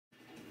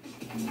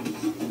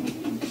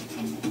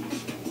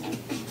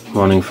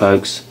Morning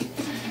folks,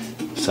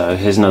 so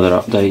here's another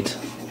update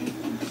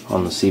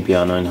on the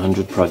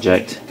CBR900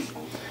 project.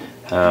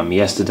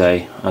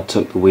 Yesterday I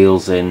took the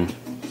wheels in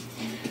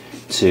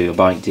to a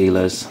bike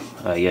dealer's.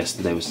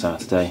 Yesterday was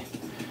Saturday.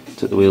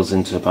 Took the wheels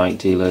into a bike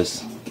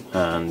dealer's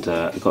and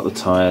I got the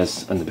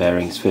tyres and the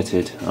bearings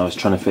fitted. I was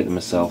trying to fit them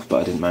myself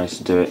but I didn't manage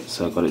to do it,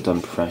 so I got it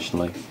done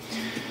professionally.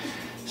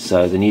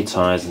 So the new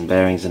tyres and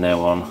bearings are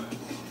now on,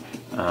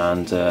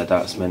 and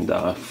that's meant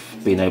that I've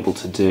been able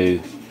to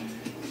do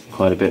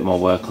quite a bit more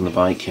work on the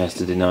bike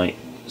yesterday night.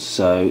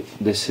 So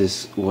this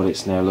is what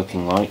it's now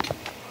looking like.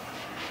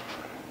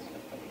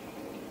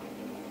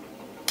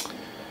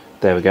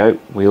 There we go,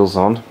 wheels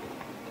on.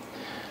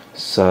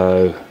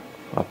 So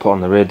I put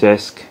on the rear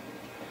disc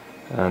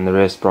and the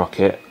rear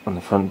sprocket on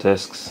the front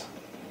discs.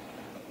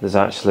 There's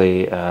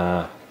actually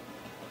a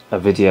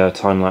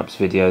time-lapse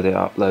video that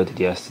I uploaded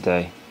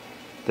yesterday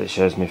that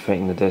shows me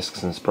fitting the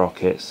discs and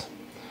sprockets,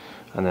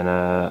 and then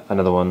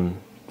another one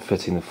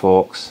fitting the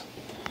forks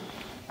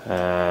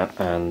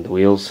and the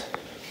wheels.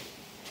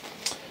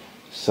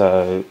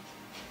 So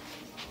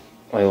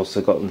I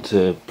also got them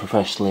to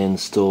professionally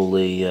install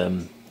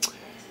the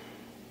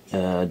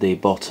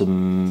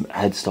bottom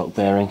headstock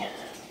bearing,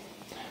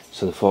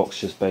 so the forks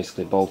just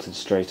basically bolted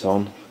straight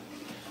on.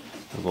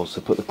 I've also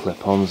put the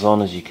clip-ons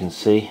on, as you can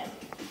see.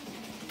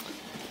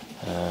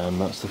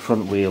 That's the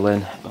front wheel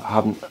in, but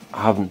I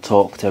haven't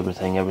torqued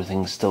everything.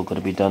 Everything's still got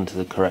to be done to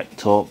the correct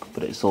torque,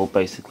 but it's all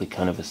basically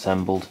kind of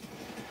assembled.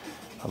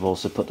 I've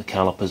also put the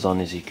calipers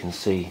on, as you can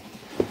see,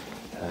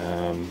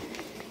 and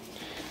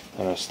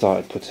I've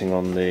started putting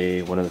on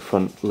one of the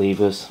front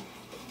levers.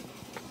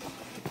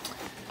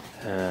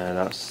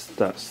 That's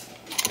the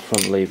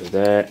front lever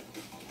there.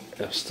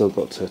 I've still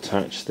got to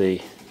attach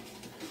the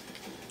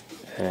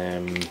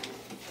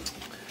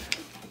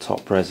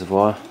top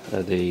reservoir,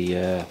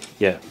 the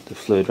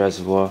fluid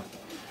reservoir.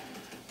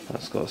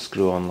 That's got a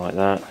screw on like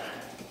that.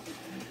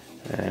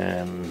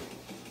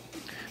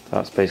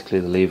 That's basically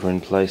the lever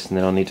in place, and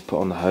then I'll need to put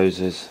on the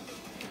hoses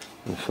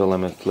and fill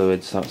them with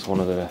fluids. That's one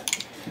of the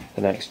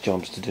next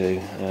jobs to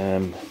do.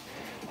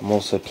 I'm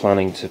also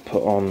planning to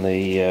put on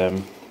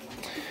the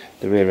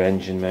rear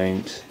engine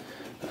mount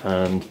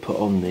and put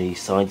on the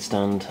side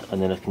stand,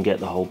 and then I can get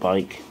the whole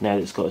bike, now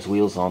that it's got its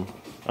wheels on,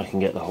 I can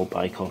get the whole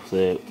bike off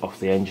the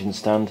engine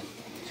stand,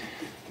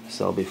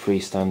 so I'll be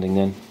freestanding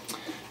then.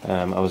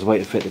 I was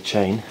waiting to fit the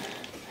chain,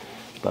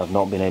 but I've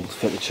not been able to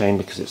fit the chain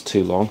because it's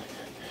too long.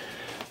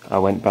 I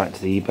went back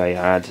to the eBay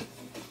ad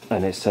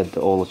and it said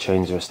that all the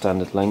chains are a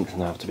standard length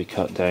and have to be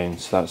cut down,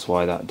 so that's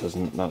why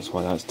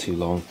that's too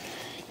long.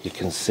 You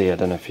can see, I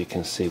don't know if you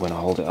can see when I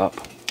hold it up,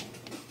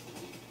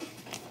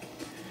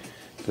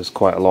 there's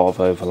quite a lot of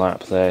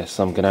overlap there,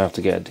 so I'm going to have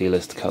to get a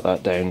dealer's to cut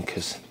that down,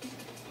 because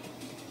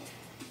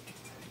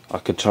I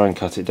could try and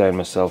cut it down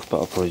myself but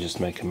I'll probably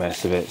just make a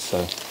mess of it,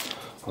 so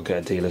I'll get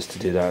a dealer's to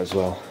do that as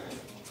well.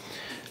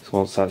 So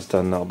once that's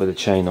done, that'll be the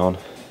chain on.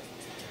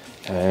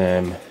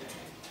 The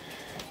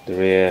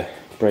rear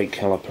brake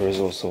caliper is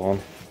also on.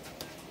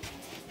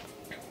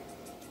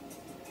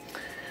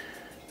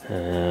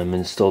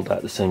 Installed that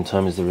at the same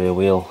time as the rear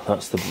wheel.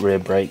 That's the rear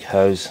brake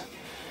hose.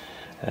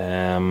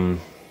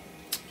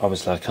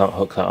 Obviously I can't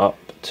hook that up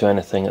to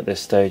anything at this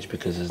stage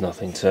because there's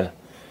nothing to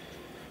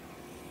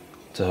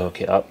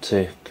hook it up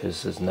to,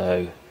 because there's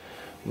no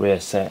rear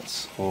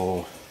sets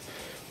or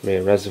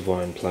rear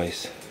reservoir in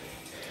place.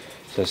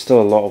 So there's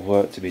still a lot of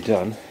work to be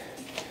done,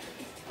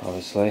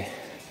 obviously.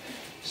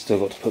 Still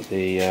got to put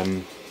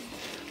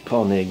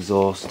on the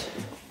exhaust,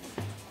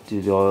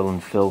 do the oil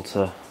and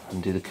filter,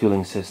 and do the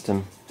cooling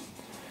system.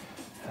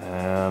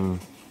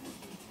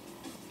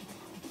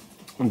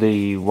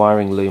 The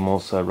wiring loom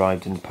also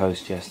arrived in the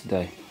post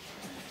yesterday,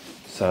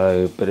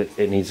 but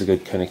it needs a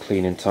good kind of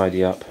clean and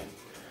tidy up.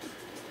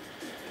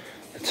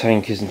 The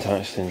tank isn't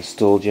actually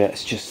installed yet,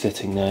 it's just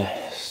sitting there,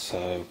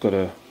 so I've got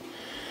to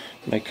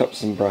make up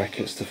some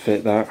brackets to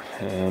fit that.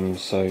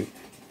 So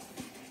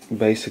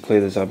basically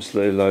there's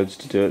absolutely loads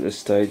to do at this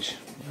stage,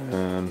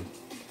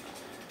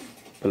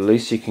 but at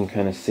least you can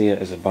kind of see it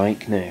as a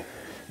bike now.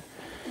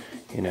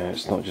 You know,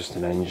 it's not just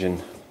an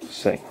engine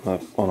sitting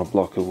on a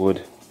block of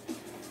wood,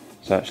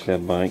 it's actually a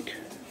bike.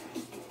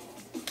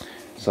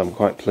 So I'm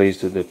quite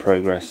pleased with the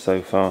progress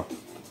so far.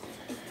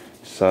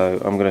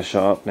 So I'm going to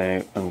shut up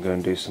now and go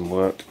and do some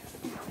work.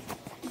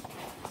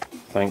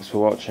 Thanks for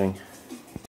watching.